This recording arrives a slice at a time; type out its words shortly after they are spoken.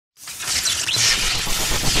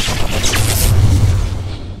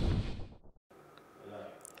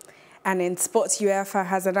And in sports, UEFA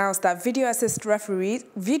has announced that video assistant referees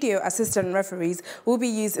will be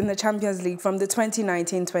used in the Champions League from the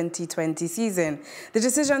 2019-2020 season. The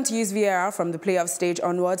decision to use VAR from the playoff stage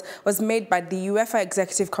onwards was made by the UEFA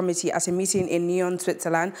Executive Committee at a meeting in Nyon,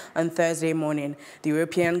 Switzerland on Thursday morning. The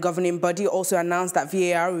European governing body also announced that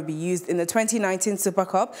VAR will be used in the 2019 Super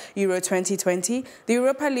Cup, Euro 2020, the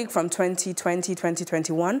Europa League from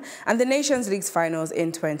 2020-2021, and the Nations League's finals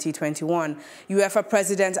in 2021. UEFA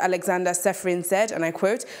President Alexander Seferin said, and I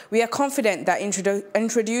quote, "We are confident that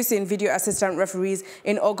introducing video assistant referees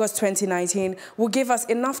in August 2019 will give us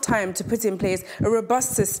enough time to put in place a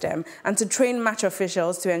robust system and to train match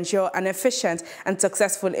officials to ensure an efficient and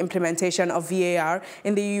successful implementation of VAR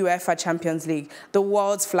in the UEFA Champions League, the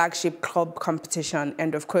world's flagship club competition,"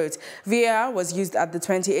 end of quote. VAR was used at the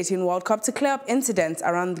 2018 World Cup to clear up incidents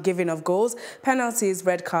around the giving of goals, penalties,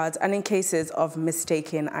 red cards, and in cases of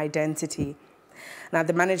mistaken identity. Now,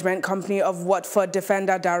 the management company of Watford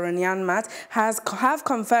defender Daryl Janmaat have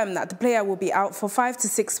confirmed that the player will be out for 5 to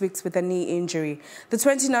 6 weeks with a knee injury. The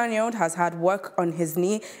 29-year-old has had work on his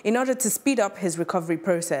knee in order to speed up his recovery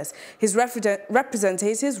process. His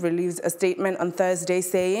representatives released a statement on Thursday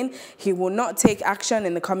saying he will not take action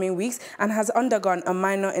in the coming weeks and has undergone a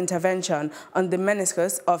minor intervention on the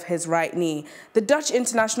meniscus of his right knee. The Dutch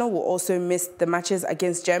international will also miss the matches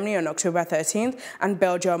against Germany on October 13th and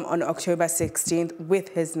Belgium on October 16th. With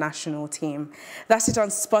his national team. That's it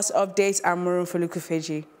on Sports Update. I'm Murun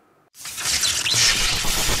Fulukufeji.